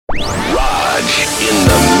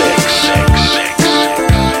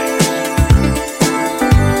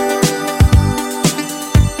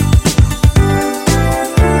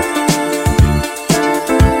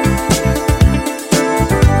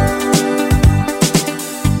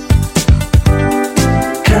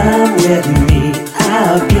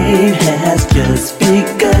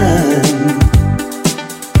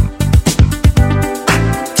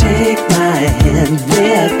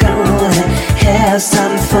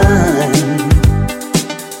one.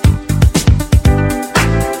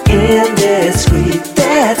 Indiscreet,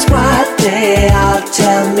 that's what they all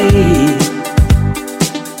tell me.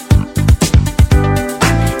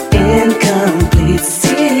 Incomplete,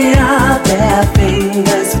 see all their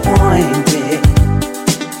fingers pointed.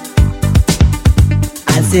 I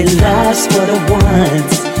say love's for the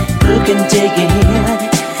ones who can take it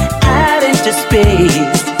out into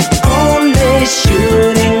space. Only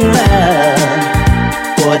shooting love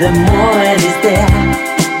for the more it is there.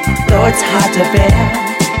 Though it's hard to bear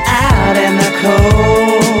out in the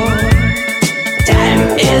cold, time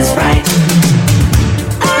is right.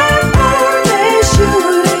 I'm only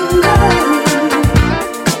shooting love.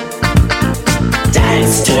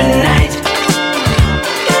 Dance tonight.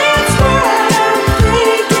 That's what I'm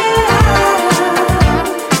thinking of.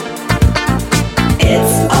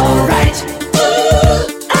 It's alright.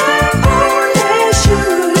 I'm only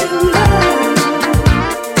shooting love.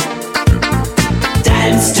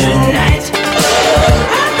 Dance tonight.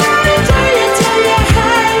 I'm gonna tell you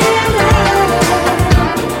how you love.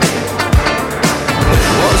 It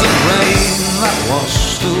wasn't rain that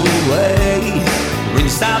washed away,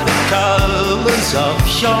 rinsed out the colors of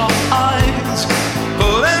your eyes,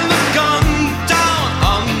 putting the gun down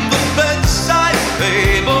on the bedside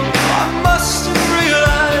table. I must have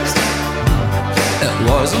realized it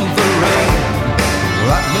wasn't the rain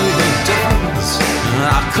that made the difference.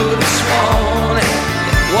 I could have sworn it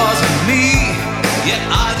wasn't me, yet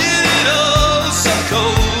I did it all so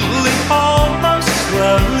coldly, almost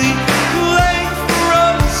slowly, late for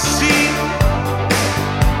a scene.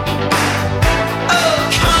 Oh,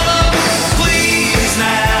 come on, please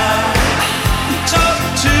now, talk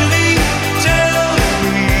to me, tell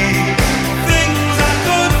me things I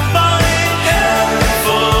could find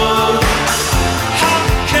helpful. How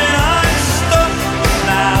can I stop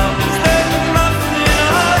now? Is there nothing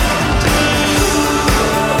I can do?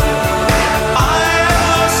 I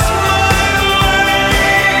lost my way.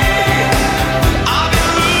 I've been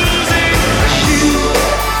losing you.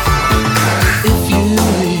 If you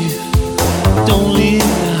leave, don't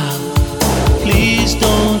leave now. Please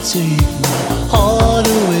don't take my heart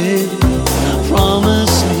away.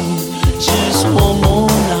 Promise me just one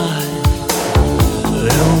more night.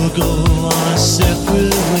 Then we'll go our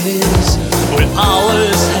separate ways. We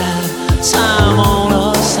always had time on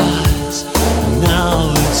our sides.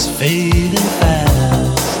 Now it's fading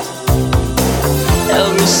fast.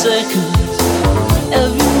 Every second,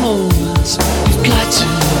 every moment,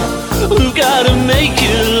 we've got to make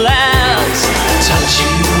it last. I touch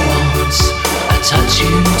you once, I touch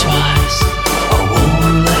you twice. I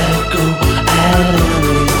won't let go at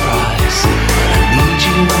any price. I need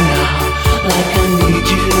you now, like I need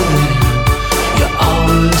you then. You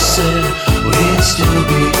always said we'd still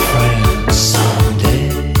be friends someday.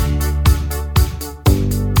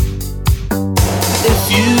 If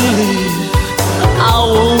you leave, I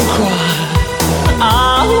won't cry,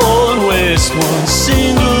 I won't waste one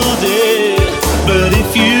single day. But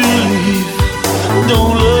if you leave,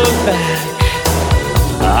 don't look back,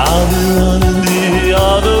 I'll be running the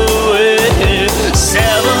other way. 7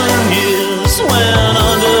 years went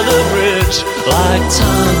under the bridge, like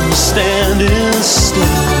time was standing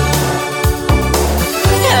still.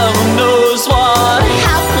 Heaven knows what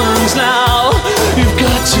happens now.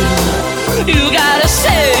 You gotta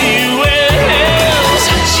say you will.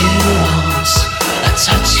 Touch you once, I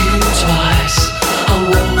touch you twice. I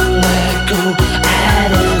won't let go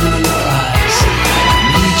at any price. I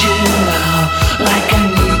need you now, like I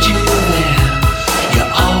need you then. You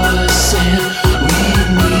always said we'd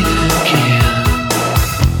meet again.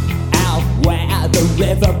 Out where the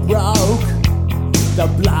river broke, the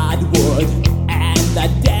bloodwood and the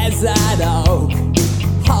desert oak,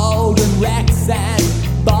 holding wrecks and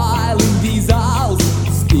boiling diesels,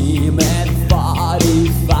 steaming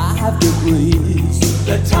 45 degrees.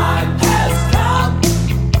 The time has come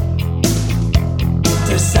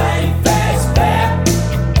to say fair's fair,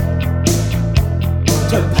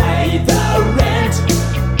 to pay the rent,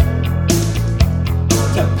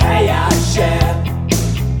 to pay our share.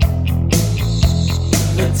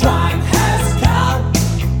 The time has come,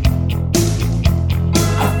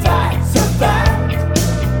 a fact's a fact.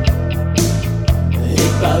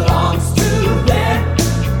 It belongs to them.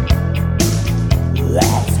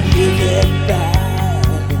 Let's give it back.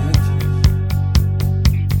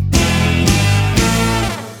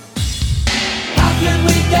 How can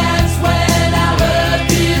we dance when our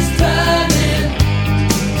earth is turning?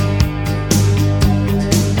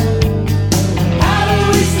 How do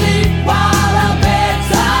we sleep while our beds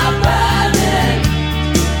are burning?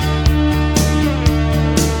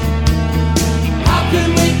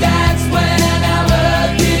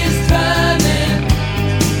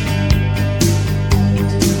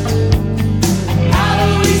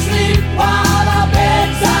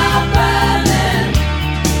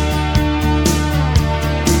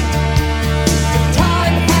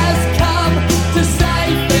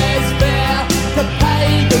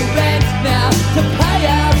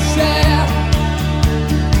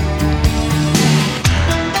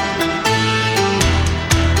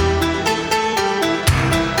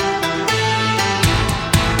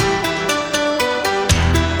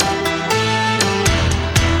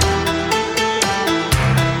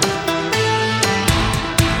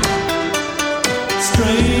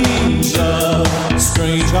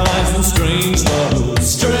 tries and strange love,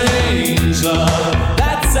 strange love.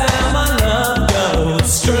 That's how my love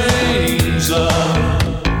goes, strange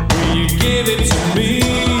love. Will you give it to me?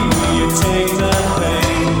 Will you take the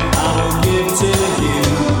pain? I will give to you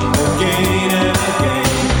again and again.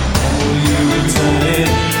 Will you return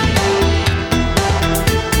it?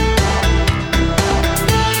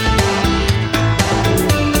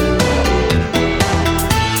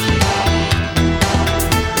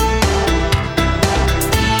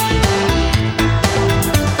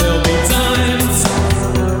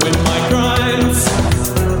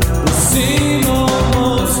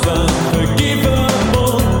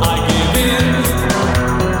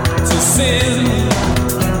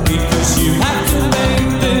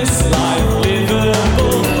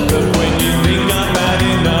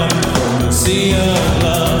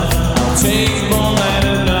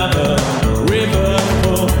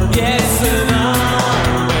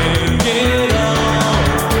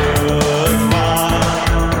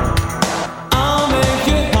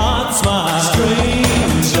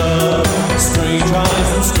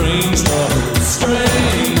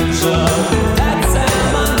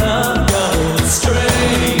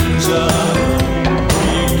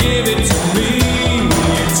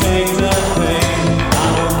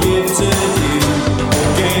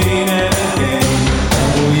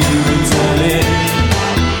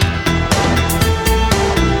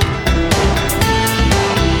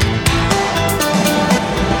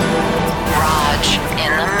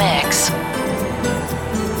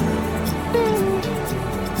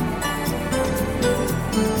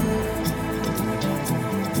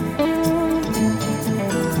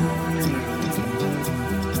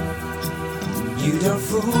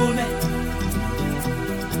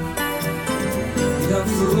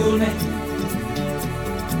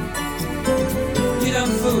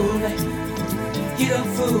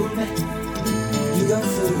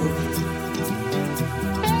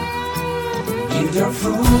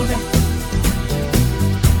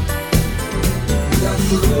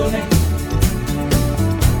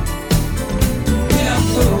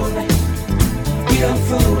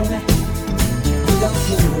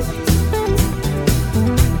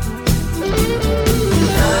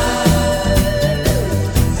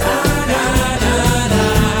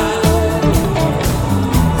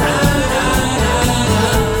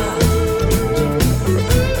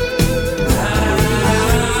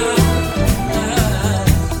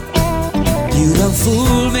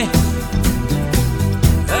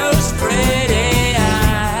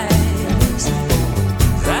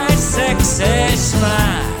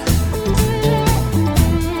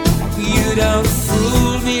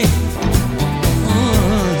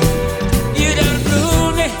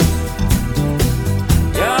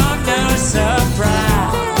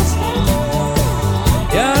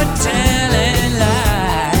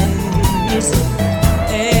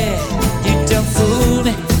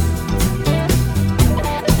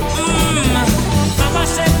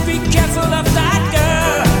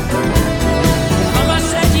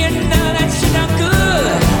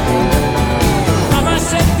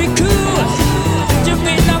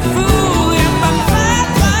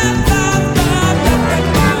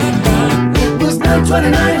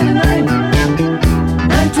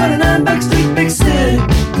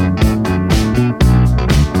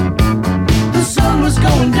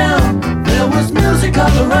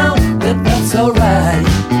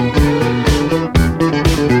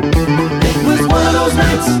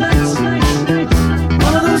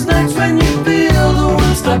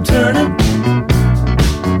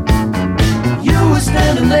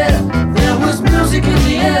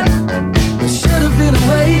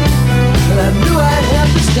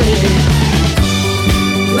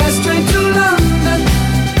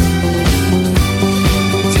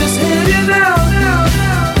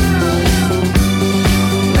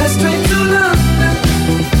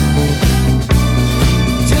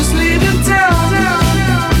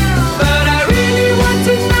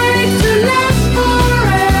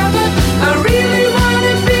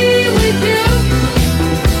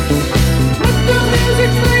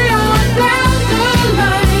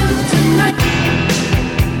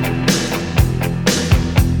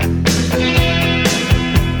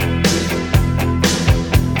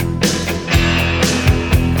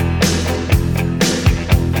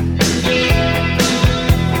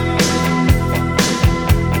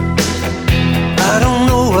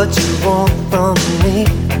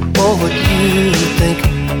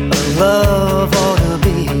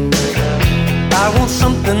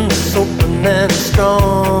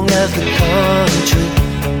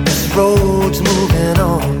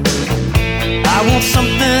 I want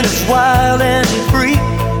something as wild and free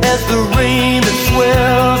as the rain that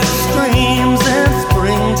swells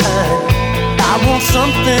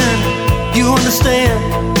understand.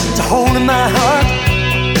 It's a hole in my heart,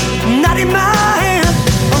 not in my hand.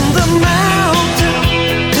 From the mountain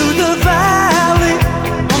to the valley,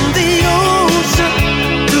 from the ocean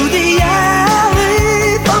to the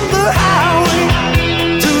alley, from the highway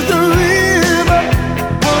to the river,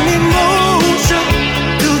 one emotion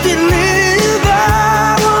to deliver.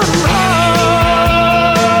 One heart,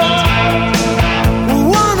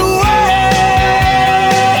 one way,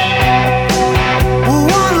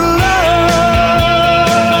 one love,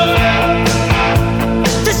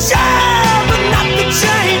 to share but not to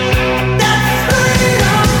change. That's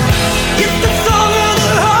freedom. It's the song of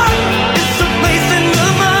the heart. It's a place in the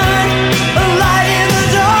mind, a light in the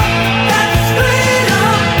dark. That's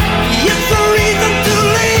freedom. It's a reason to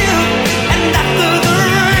live, and after the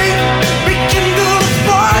rain, rekindle the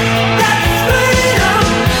spark. That's freedom.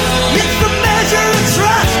 It's the measure of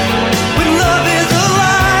trust when love is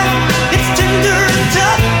alive. It's tender and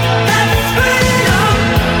tough. That's freedom.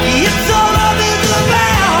 It's all love is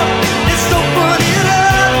about. It's opening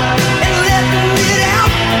up and letting it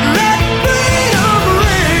out. Let freedom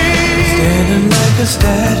ring. Standing like a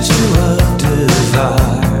statue of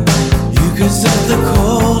desire, you could set the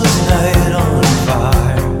coldest night on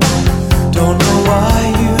fire. Don't know why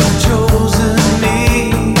you've chosen me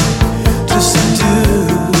to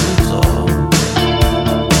seduce all.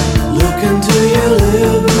 Look into your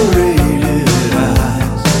liberated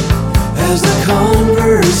eyes as the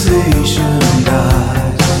conversation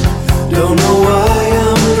dies. Don't know why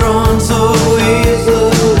I'm drawn so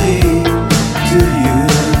easily to you.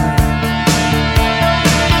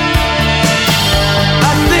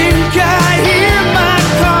 I think I hear my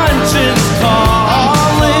conscience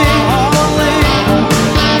calling.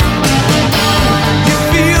 You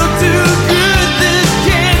feel too good, this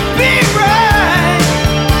can't be right.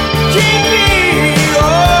 Keep me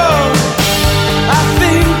on. I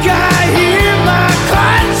think I hear my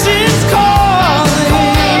conscience calling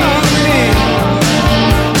me.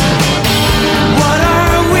 What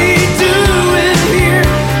are we doing here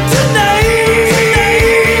tonight?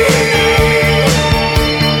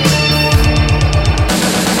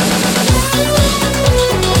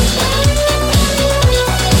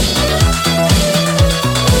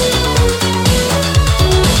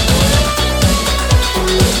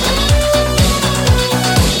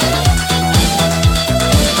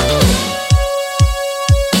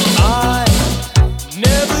 I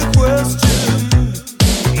never questioned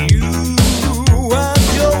you and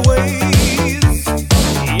your ways,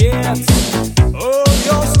 yet all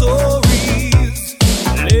your stories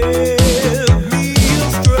led me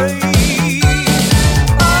astray.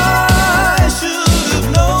 I should have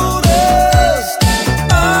noticed,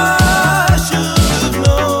 I should have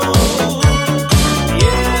known,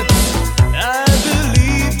 yet I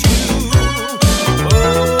believed you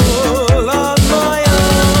all on my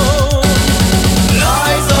own.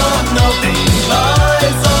 Lies are nothing,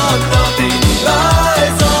 lies are nothing,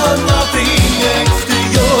 lies are nothing next to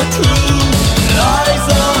your truth. Lies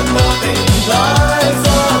are nothing, lies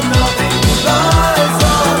are nothing, lies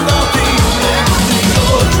are nothing next to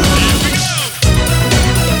your truth.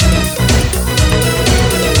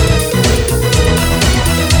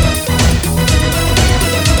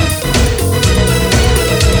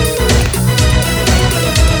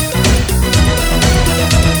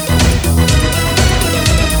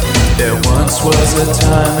 There once was a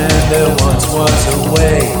time and there once was a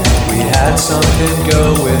way. We had something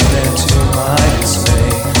going, and to my dismay,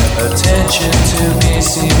 attention to me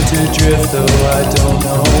seemed to drift, though I don't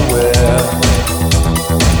know where.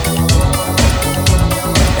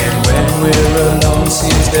 And when we're alone,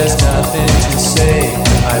 seems there's nothing to say.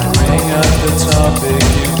 I bring up the topic,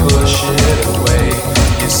 you push it away.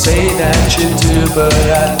 You say that you do, but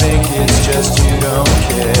I think it's just you don't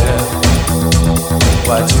care.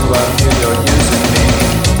 Why do I feel you're using me?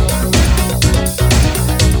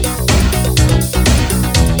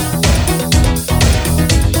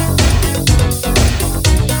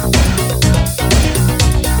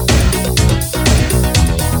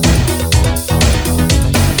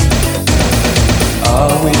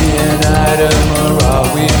 Are we an item or are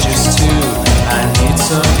we just two? I need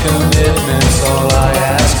some commitments, all I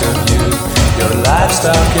ask of you. Your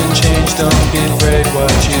lifestyle can change, don't be afraid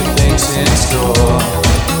what you think's in store.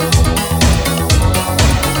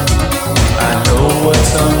 I know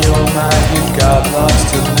what's on your mind, you've got lots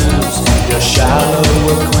to lose. Your shallow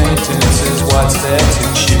acquaintance is what's there to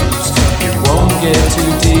choose. You won't get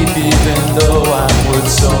too deep even though I'm worth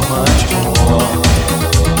so much more.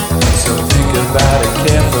 So think about it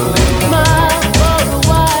carefully. Smile for a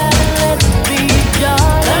while, let it be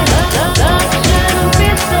joy. Love shouldn't be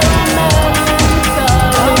so melancholy.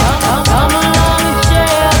 Come along.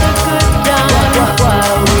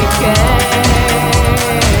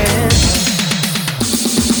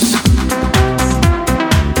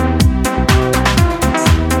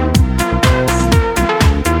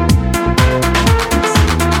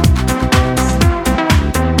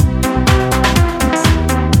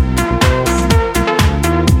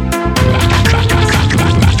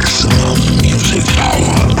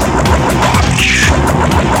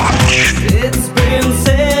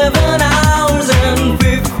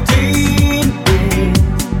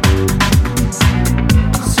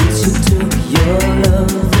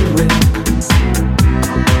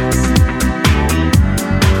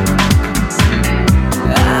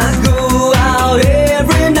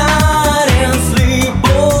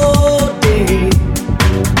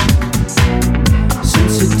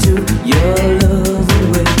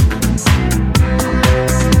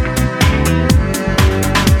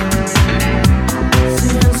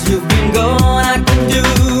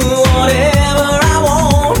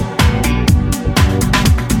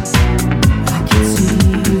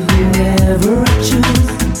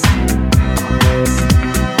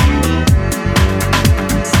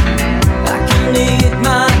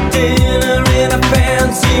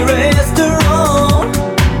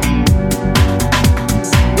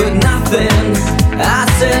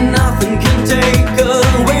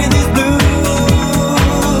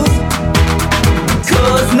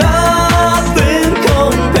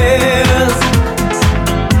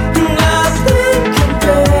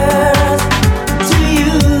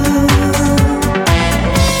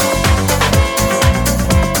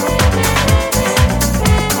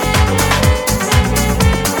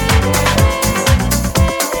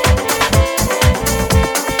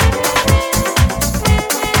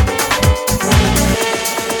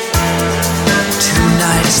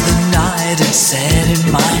 it said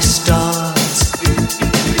in my stars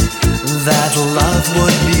that love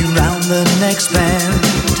would be round the next bend.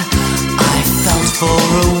 I felt for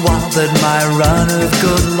a while that my run of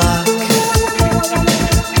good luck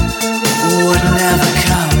would never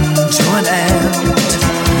come to an end.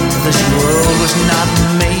 This world was not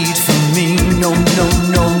made for me. No, no,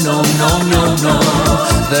 no, no, no, no, no.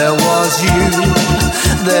 There was you,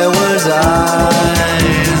 there was I,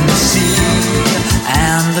 and the sea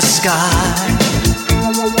and the sky.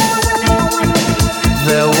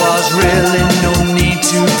 There was really no need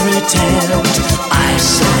to pretend. I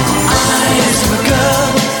saw eyes of a girl,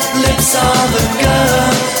 lips of a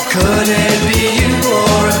girl. Could it be you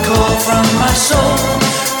or a call from my soul?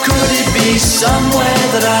 Could it be somewhere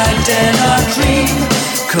that I dare not dream?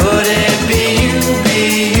 Could it be you, be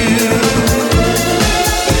you?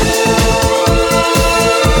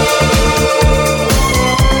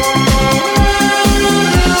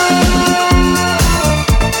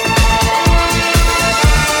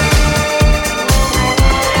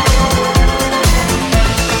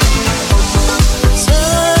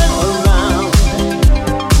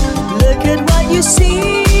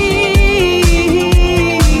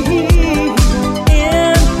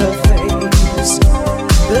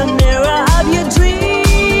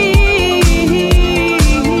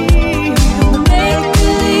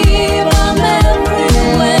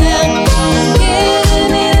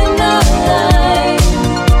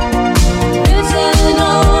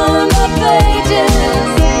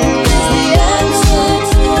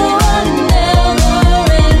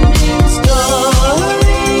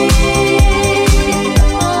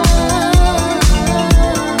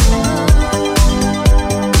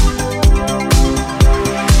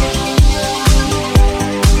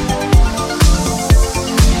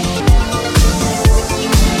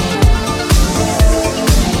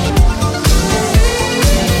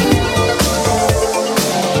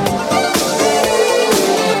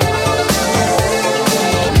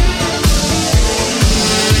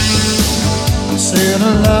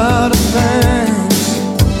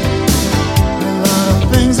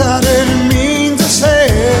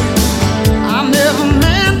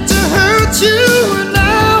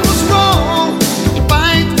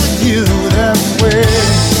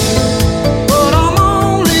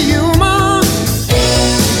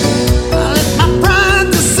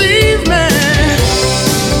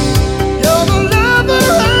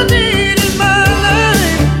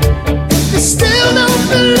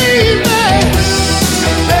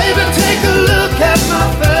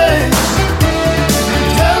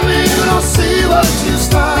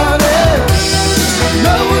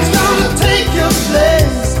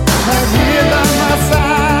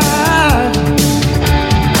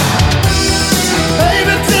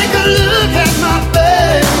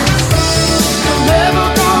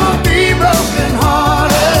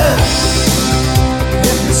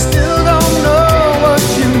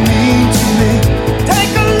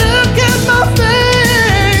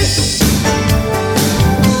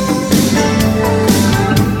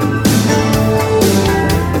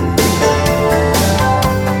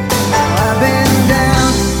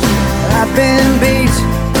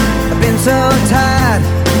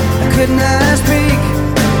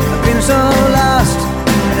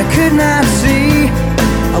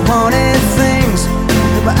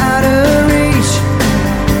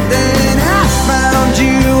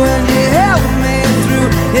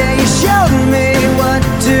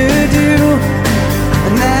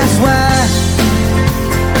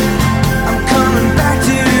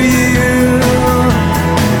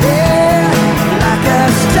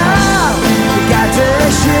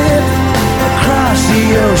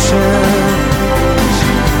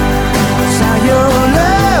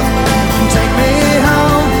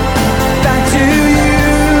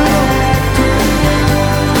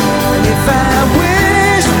 If I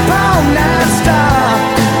wish upon that star,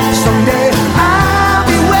 someday I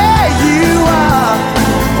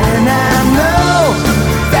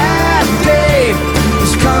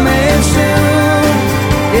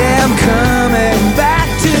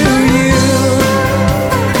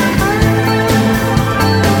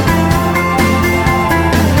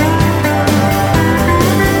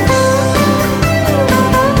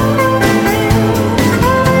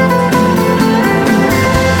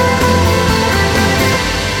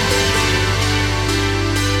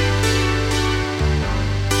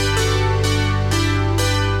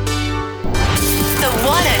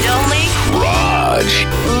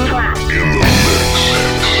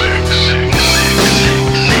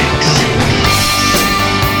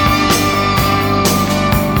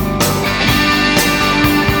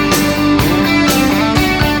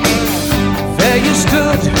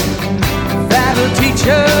reach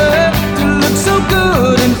her to look so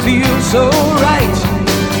good and feel so right.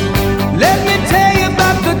 Let me tell you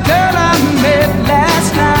about the girl I met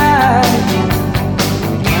last night.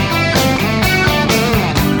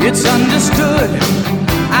 It's understood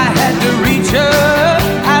I had to reach her.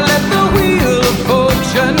 I let the wheel of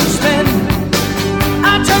fortune spin.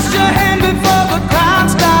 I touched her hand before the crowd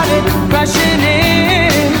started rushing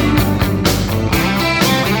in.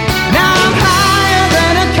 Now I'm higher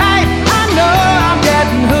than a kite. I know I'm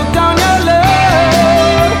getting hooked on your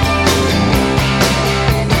love.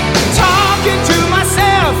 Talking to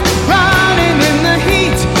myself, running in the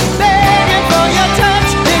heat, begging for your touch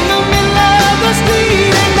in the middle of the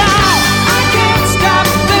street. And now I can't stop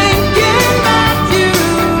thinking about you,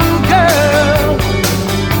 girl.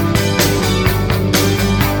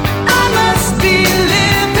 I must be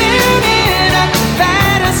living in a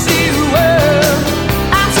fantasy world.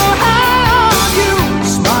 I'm so high on you,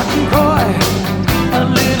 smart and coy, a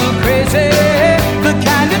little crazy, the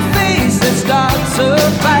kind of face that starts a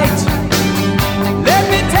fight. Let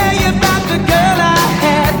me tell you about the girl I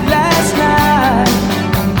had last night.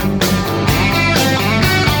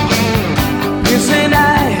 Piercing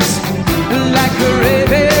eyes like a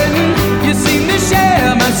raven, you seem to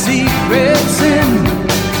share my secrets in.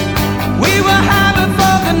 We were high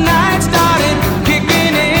before the night started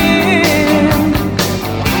kicking in.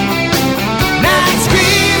 Now I'm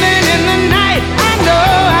screaming in the night. I know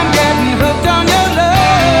I'm getting hooked on your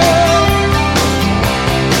love.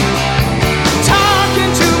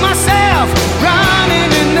 Talking to myself,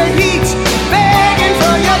 running in the heat, begging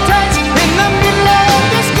for your touch in the middle of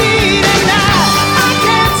the street. And now I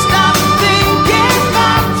can't stop thinking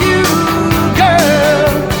about you, girl.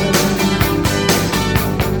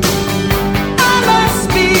 I must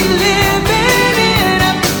be living in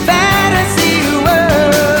a fantasy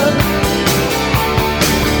world.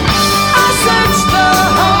 I searched the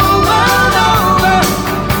whole world over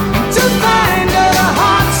to find a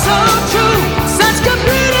heart so true, such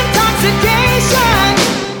complete intoxication.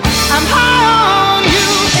 I'm high on you.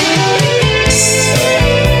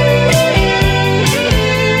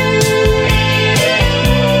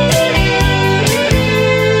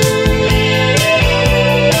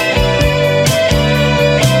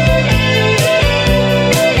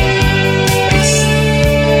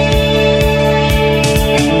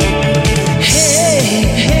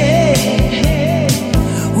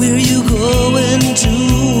 Where you going to?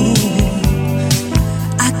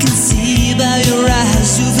 I can see by your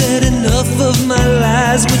eyes you've had enough of my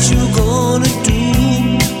lies. What you gonna do?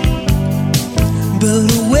 But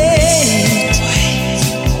wait,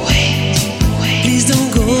 please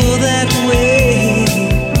don't go that way.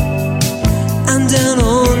 I'm down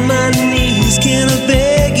on my knees. Can I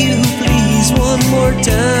beg you, please, one more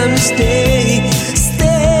time to stay?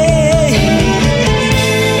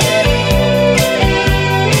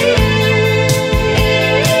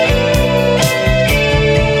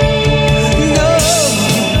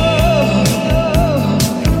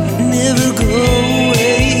 Never go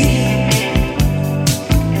away.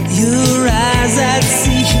 Your eyes I'd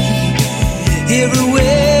see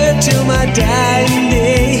everywhere till my dying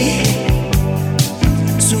day.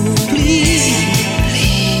 So please,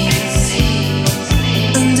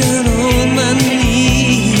 I'm down on my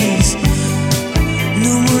knees.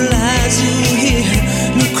 No more lies you'll hear,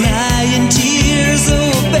 no crying tears. Oh,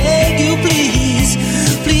 I beg you, please,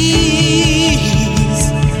 please.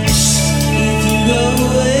 If you go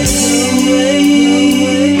away,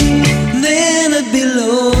 then I'd be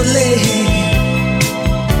lonely,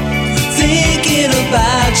 thinking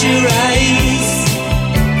about your eyes,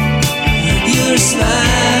 your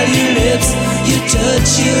smile, your lips, your touch,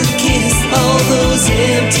 your kiss, all those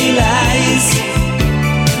empty lies.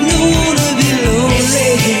 No wanna be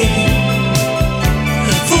lonely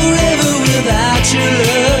forever without your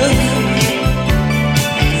love.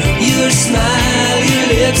 Your smile, your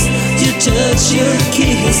lips, your touch, your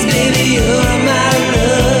kiss, baby, you're my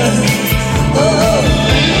love. Oh.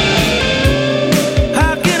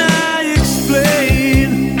 How can I explain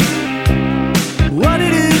what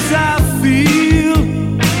it is I feel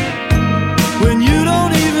when you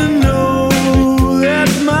don't even know that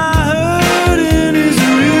my hurt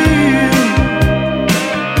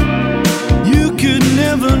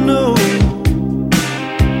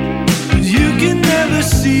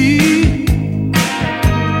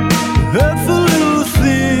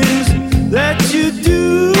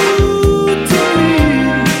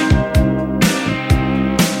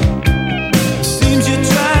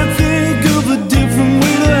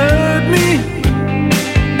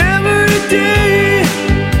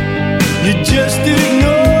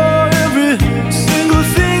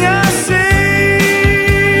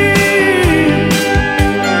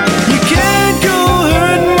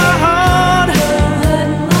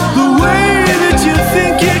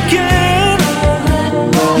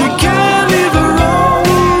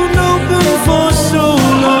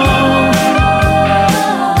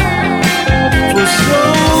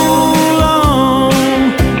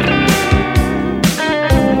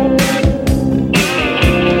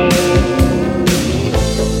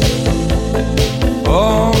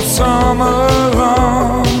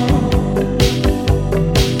long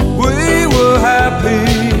we were happy,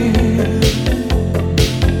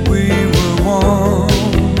 we were one.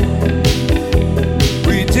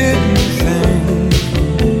 We didn't think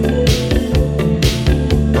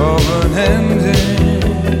of an ending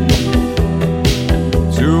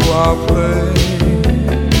to our play.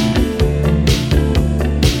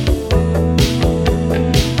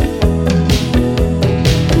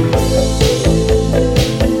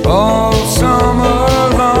 All summer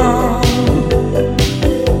long,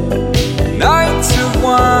 nights of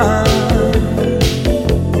wine,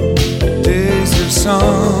 days of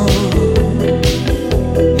song,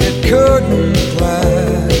 it couldn't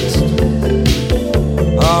last.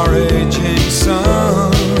 Our aging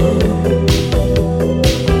sun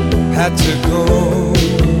had to go.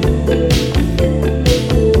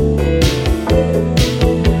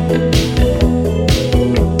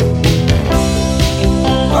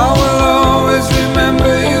 I will always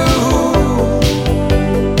remember you.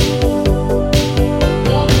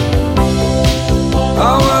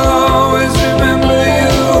 I will always remember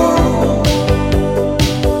you.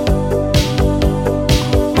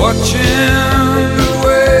 Watching the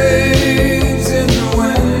waves in the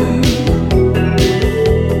wind,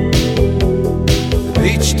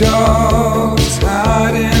 beach dogs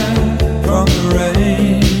hiding from the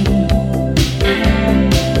rain.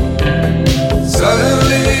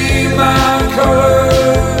 Suddenly my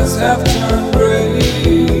colors have turned gray.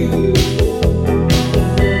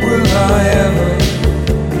 Will I ever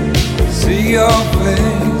see your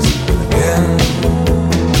face again?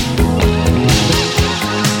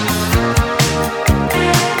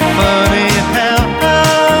 Funny how I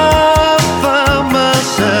found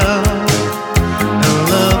myself in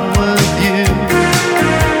love with you.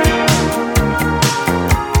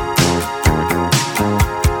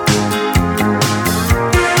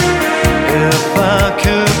 If I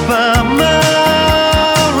could find my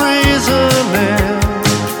reasoning,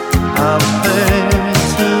 I'm there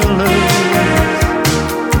to lose.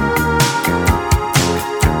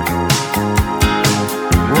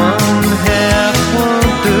 One half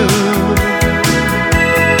won't do.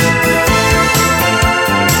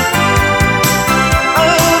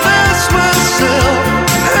 I'll ask myself,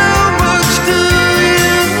 how much do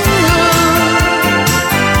you love?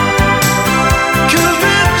 'Cause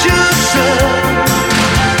Richard said,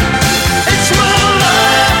 it's my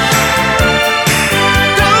life,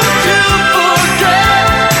 don't you forget.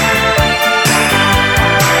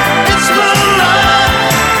 It's my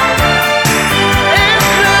life,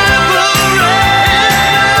 it never ends.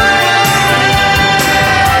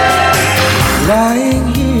 Lying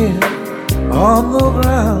here on the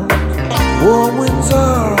ground, warm winds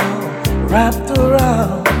are wrapped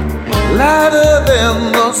around, lighter than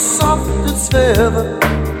the softest feather,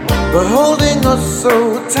 but holding us so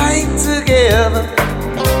tight together.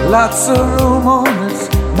 Lots of room on this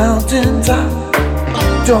mountain top.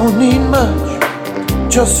 Don't need much,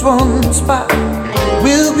 just one spot.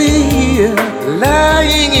 We'll be here,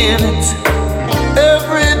 lying in it,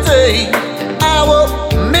 every day, hour,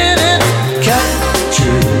 minute.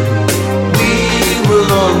 Captured, we will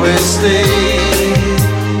always stay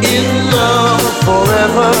in love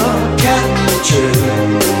forever. Captured,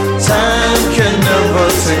 time can never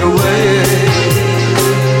take away.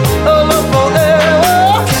 Oh, love forever.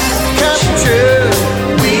 Captured,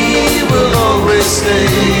 we will always stay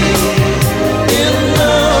in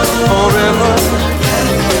love forever.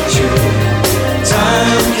 Captured,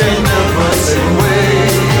 time can never take away.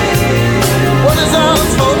 What is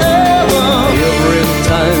ours forever? Every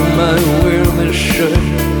time I wear this shirt,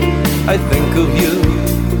 I think of you.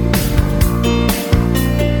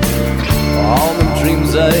 All the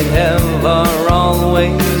dreams I have are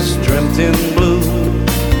always dreamt in blue.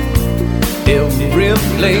 Every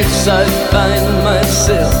place I find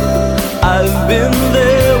myself, I've been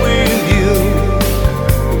there with you.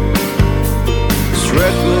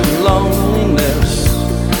 Struck with loneliness,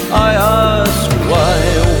 I ask why?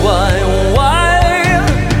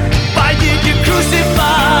 Why did you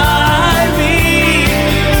crucify me?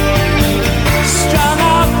 Strung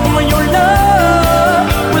out for your love,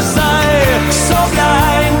 was I so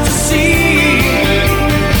blind to see?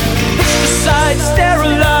 Pushed aside,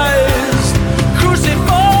 sterilized,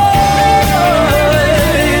 crucified.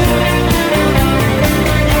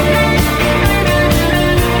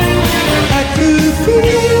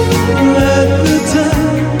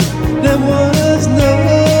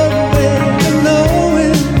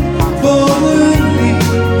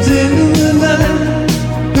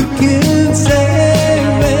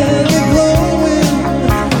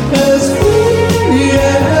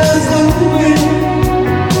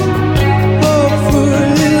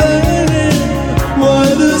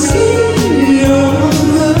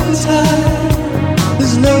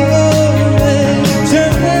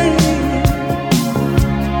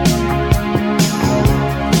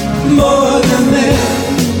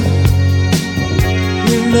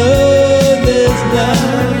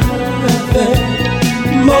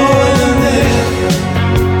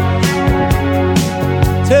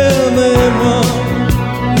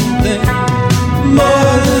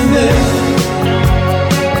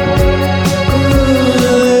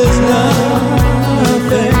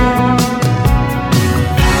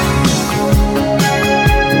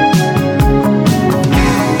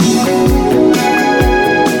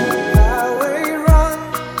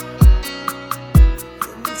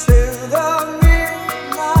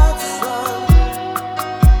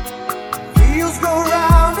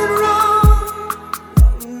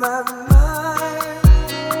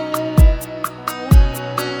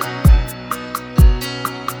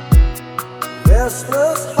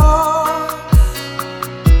 restless hearts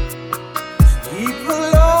sleep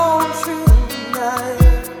alone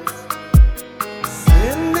tonight,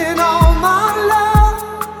 sending all my love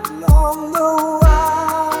along the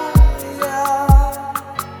wire.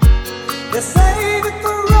 They say that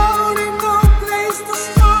the road ain't no place to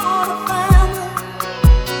start a family.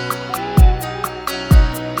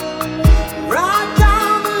 Right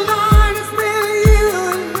down the line, it's been you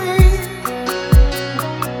and me.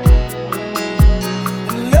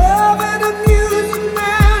 And love and the music,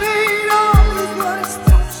 man, ain't always what it's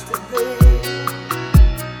supposed to be.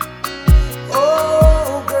 Oh,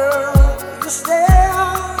 girl, you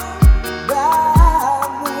stand by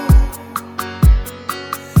me.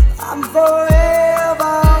 I'm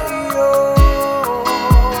forever yours,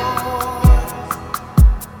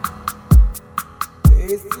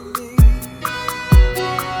 faithfully.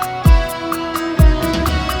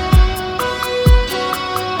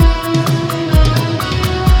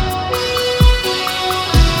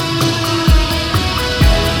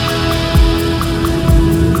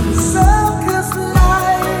 Circus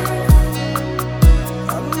life,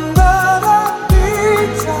 another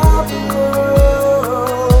beach of the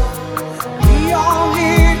world. We all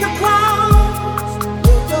need the clowns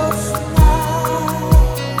with a smile.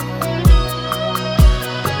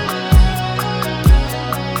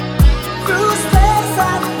 Through space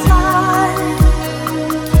and time,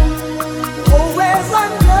 always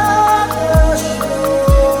another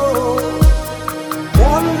show.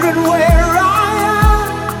 Wondering where I am,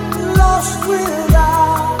 lost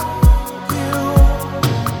without you.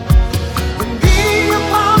 And being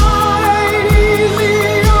apart ain't easy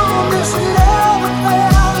on this love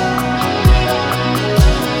affair.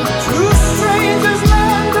 Two strangers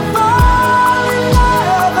learn to fall in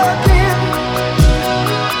love again.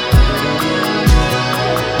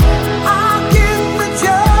 I'll give the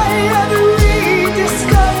joy of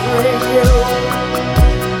rediscovering you.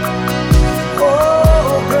 Oh,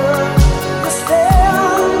 girl, you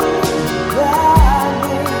stand by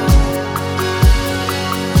me.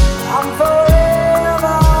 I'm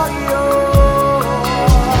forever yours,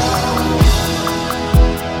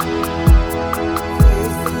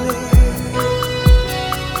 faithfully.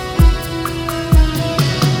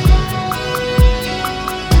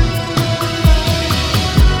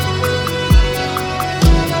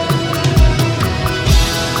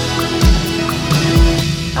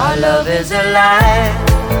 Our love is alive,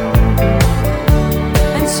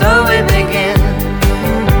 and so we begin.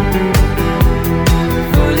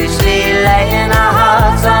 Foolishly laying our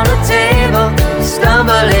hearts on the table,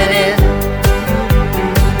 stumbling in.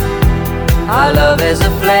 Our love is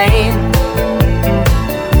a flame,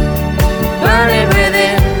 burning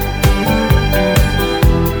within.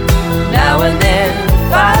 Now and then,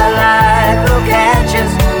 firelight will catch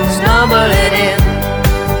us, stumbling in.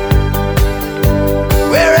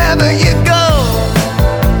 Wherever you go,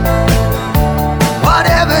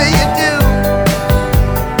 whatever you do,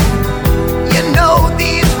 you know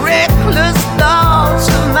these reckless thoughts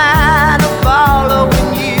of mine are following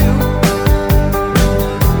you.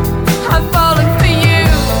 I'm falling for you,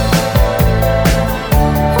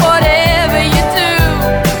 whatever you do.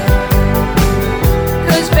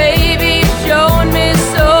 'Cause baby, you've shown me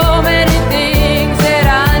so many things that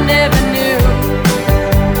I never knew.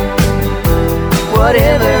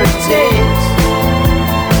 Whatever it takes,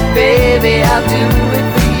 baby, I'll do it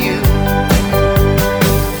for you.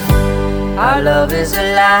 Our love is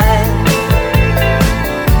alive,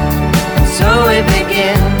 and so we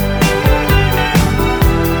begin.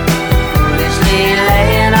 Foolishly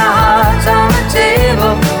laying our hearts on the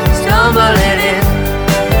table, stumbling in.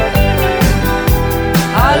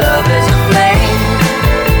 Our love is a flame,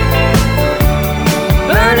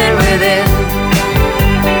 burning within.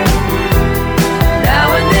 Now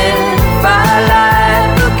and then, firelight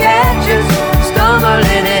will catch us,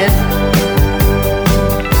 stumbling in.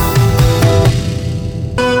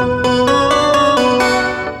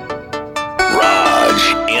 Raj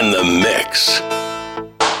in the mix.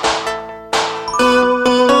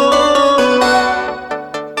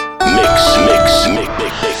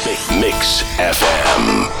 Mix FM.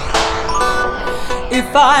 If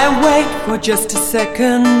I wait for just a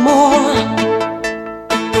second more,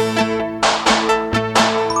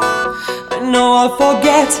 I know I'll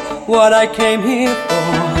forget what I came here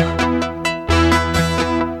for.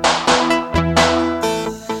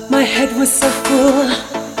 My head was so full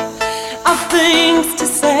of things to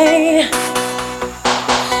say,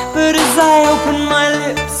 but as I open my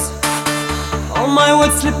lips, all my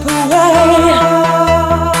words slip away.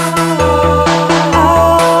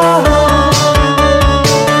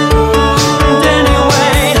 And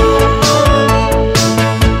anyway,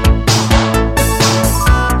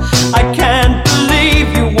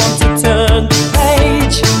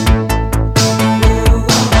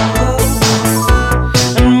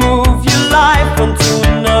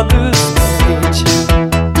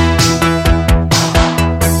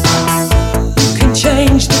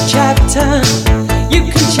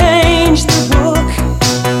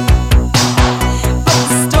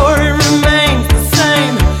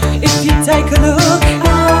 take a look.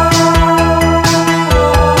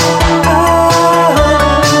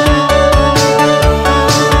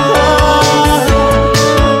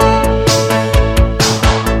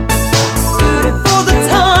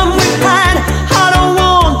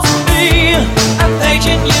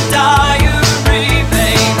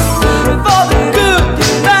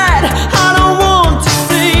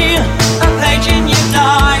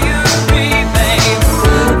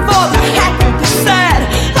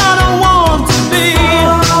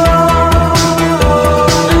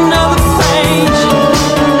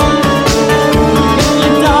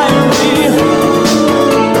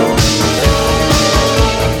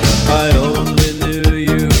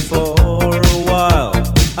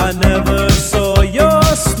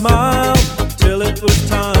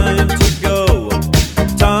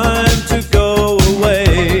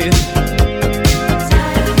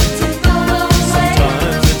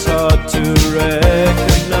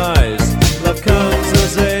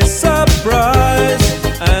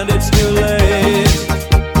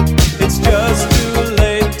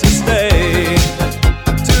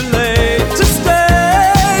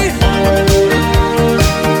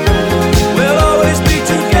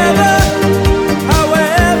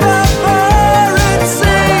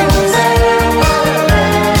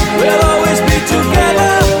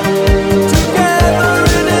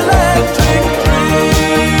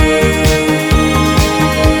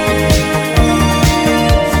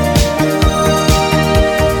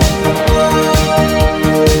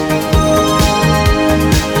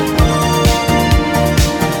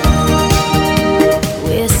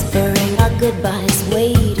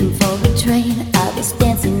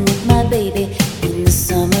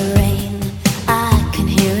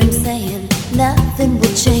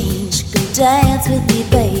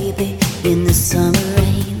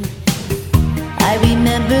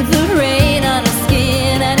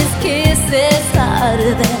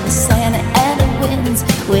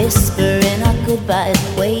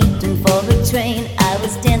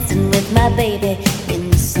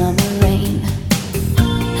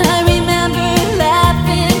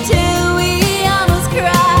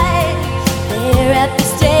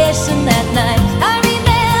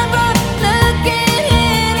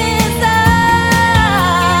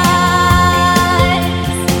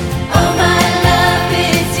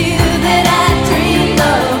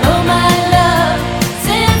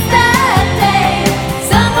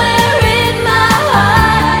 Somewhere in my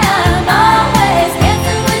heart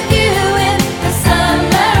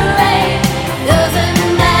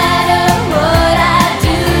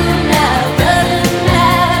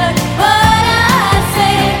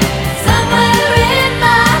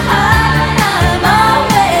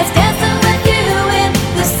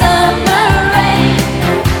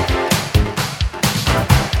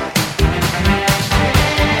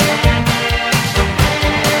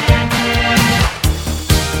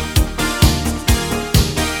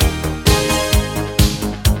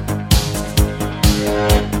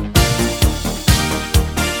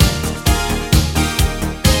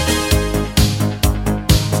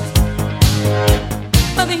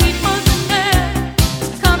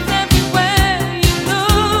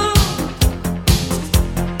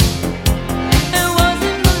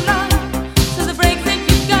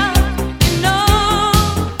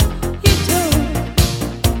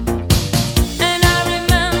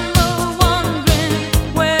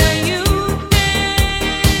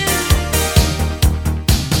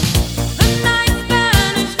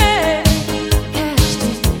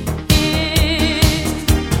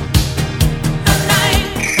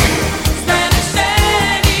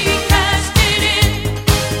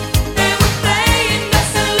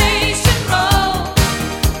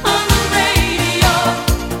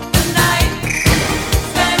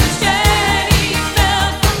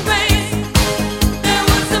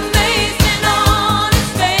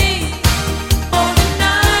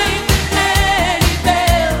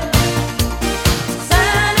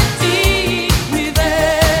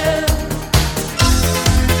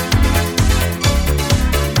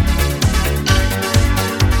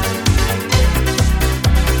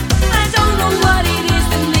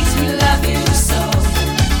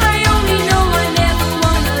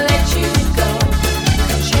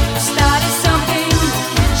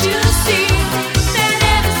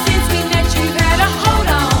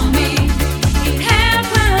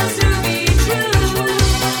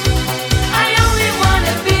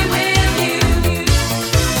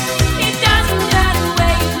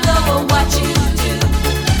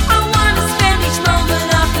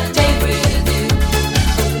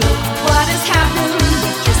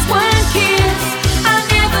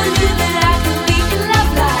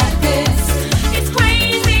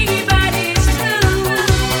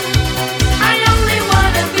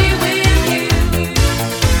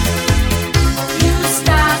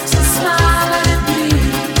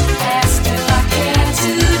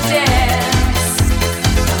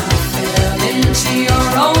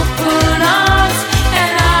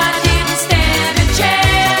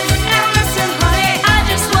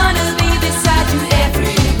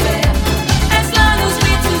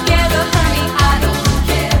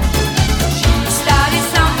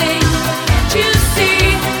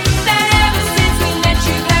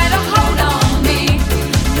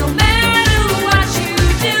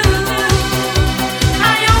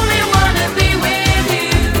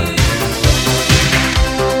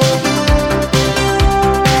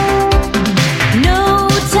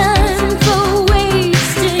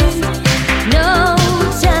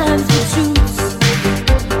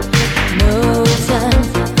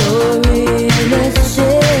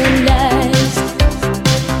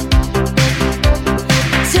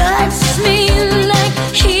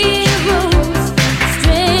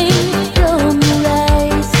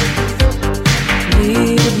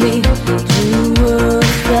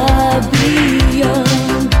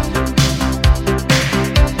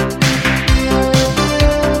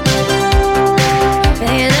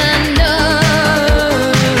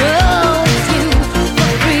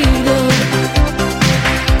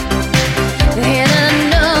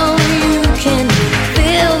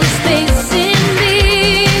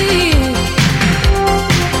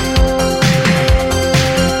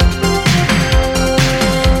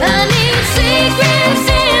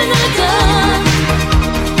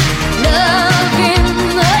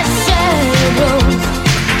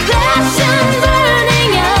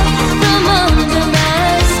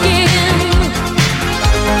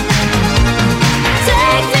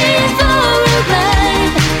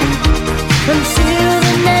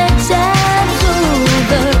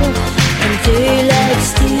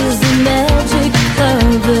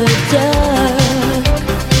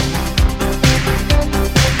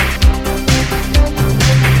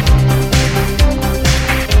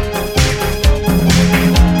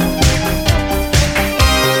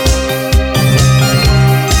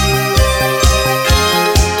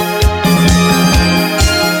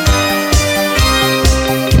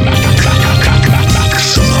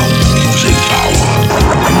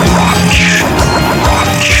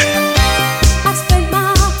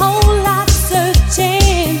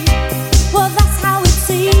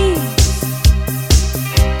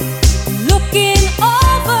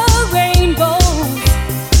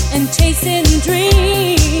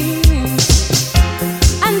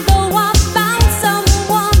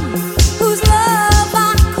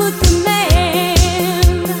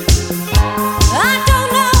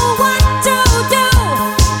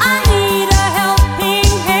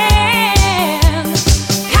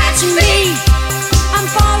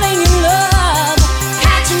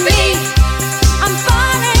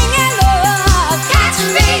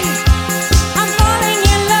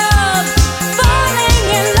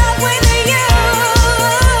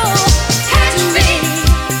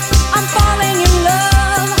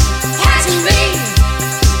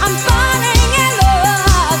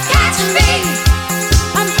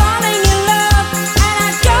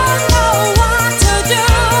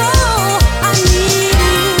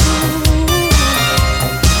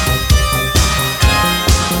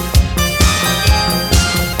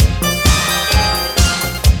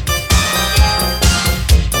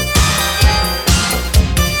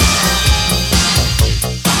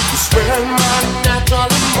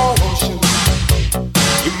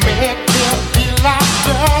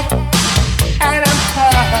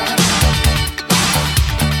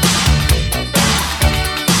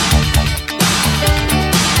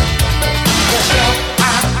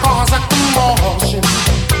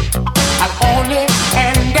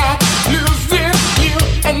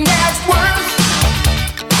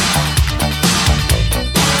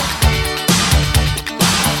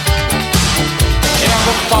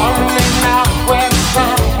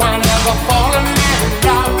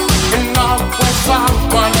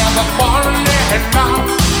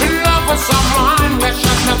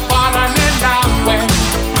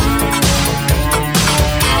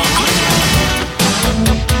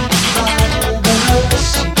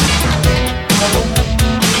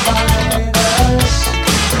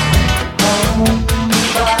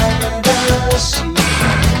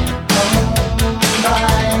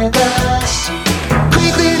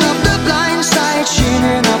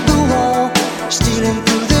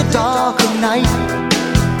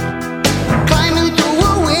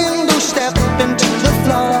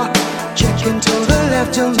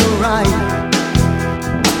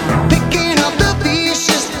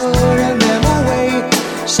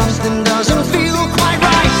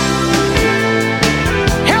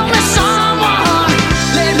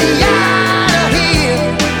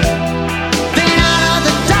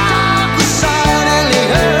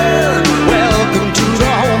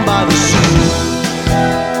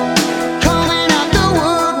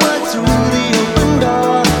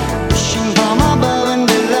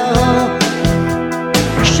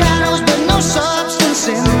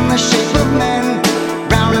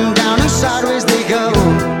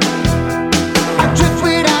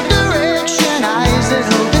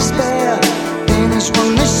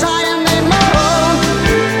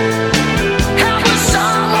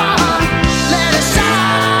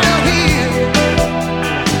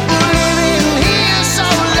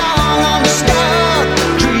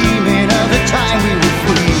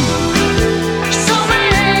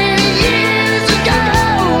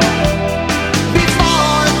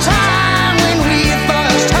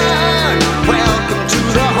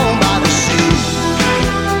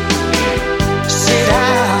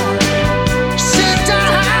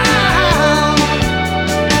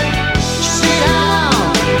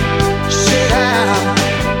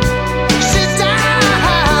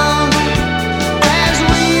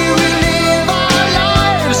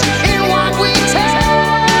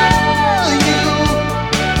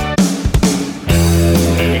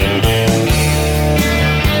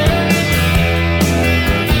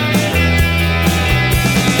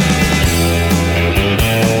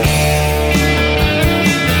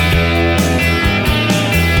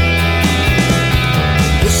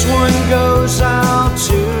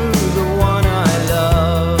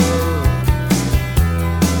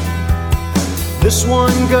This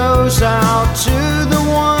one goes out to the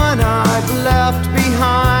one I've left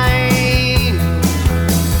behind.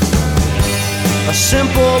 A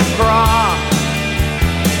simple prop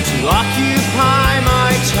to occupy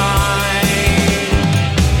my time.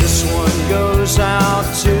 This one goes out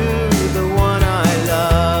to the one I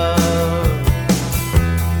love.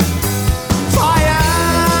 Fire!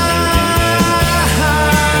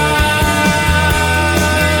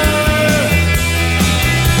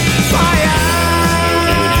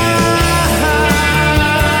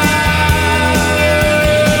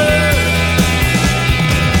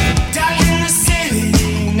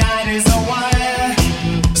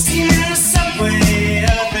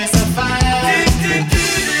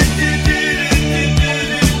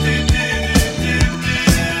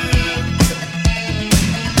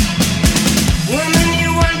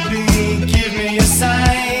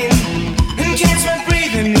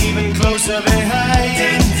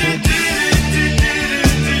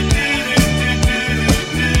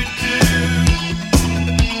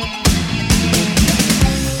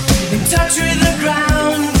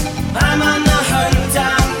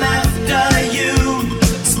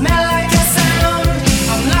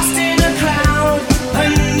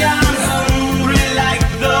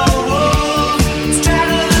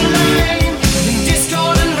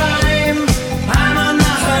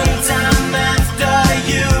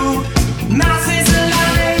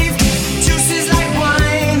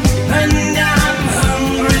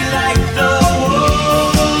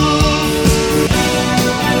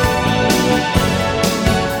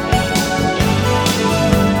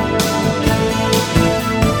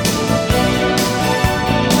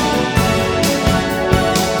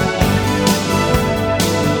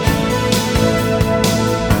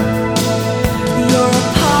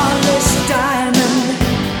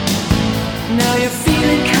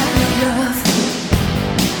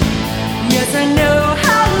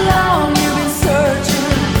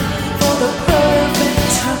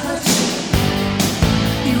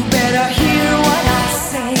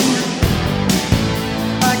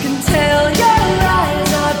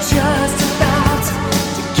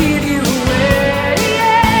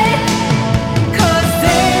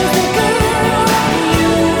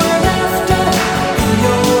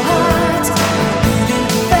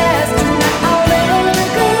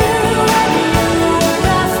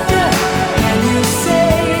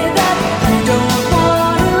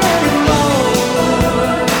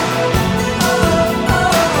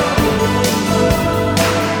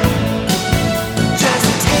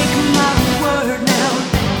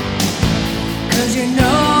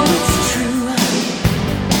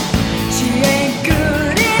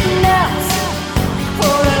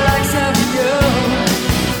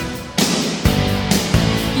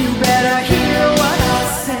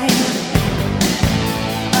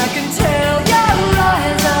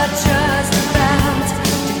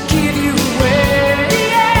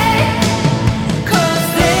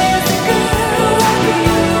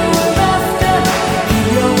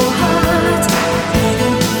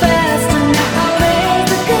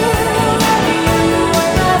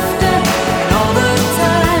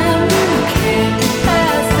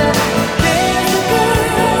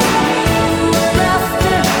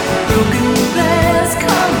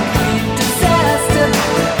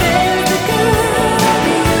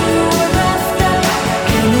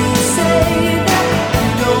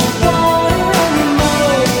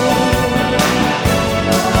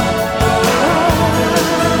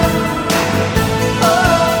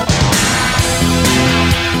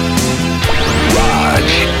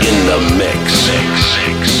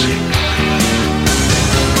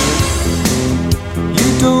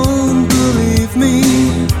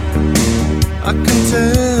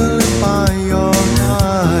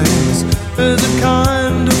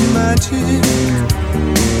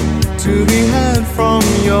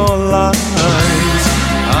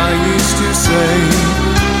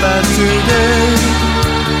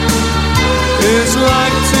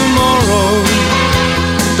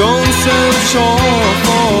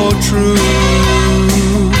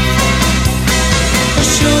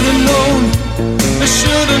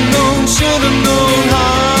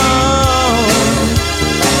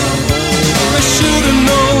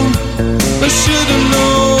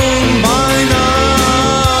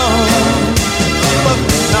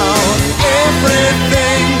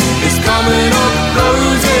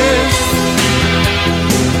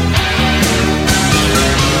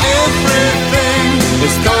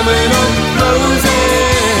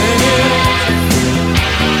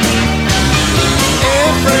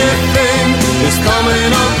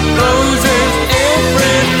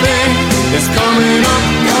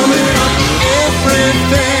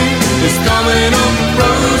 Everything is coming up.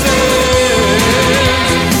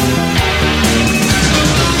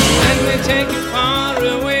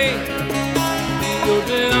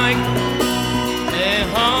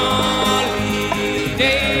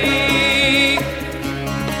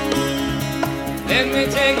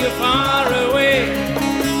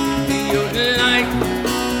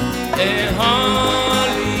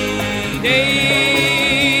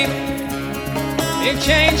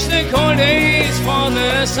 the cold days for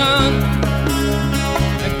the sun.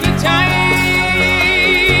 A good time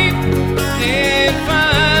and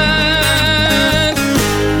fun.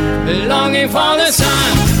 Longing for the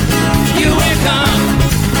sun, you will come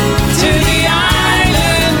to the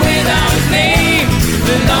island without name.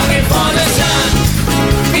 Longing for the sun,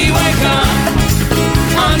 we wake up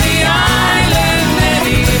on the island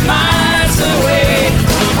many miles away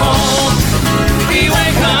from home. We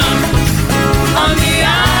wake up on the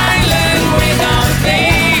island without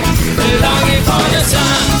name. Longing for the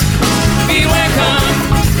sun, we wake up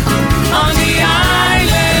on the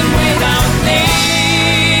island without name.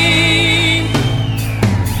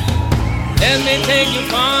 Let me take you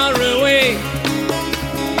far away,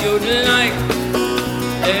 you tonight.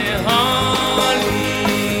 A holiday.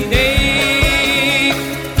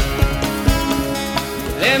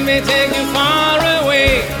 Let me take you far away,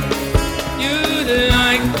 you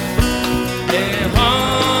tonight. A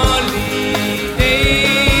holiday.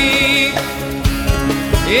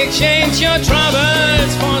 Exchange your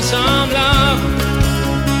troubles for some love.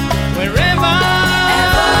 Wherever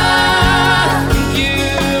you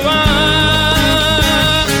are,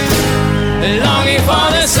 longing for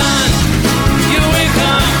the sun.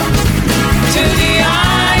 To the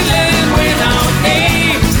island without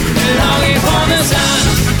name, longing for the sun.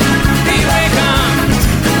 We wake up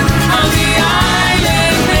on the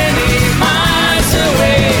island many miles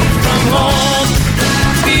away from home.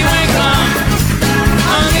 We wake up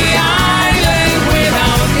on the island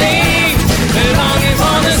without name, longing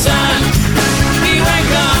for the sun. We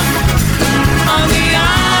wake up on the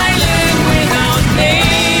island without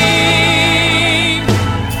name.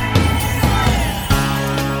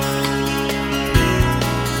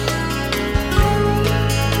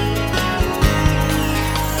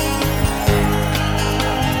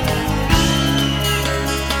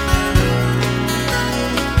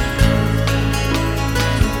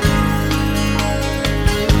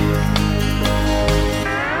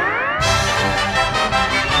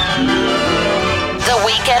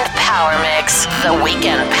 The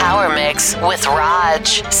Weekend Power Mix with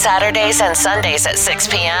Raj. Saturdays and Sundays at 6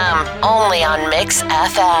 p.m. Only on Mix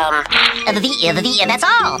FM. That's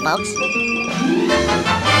all, folks.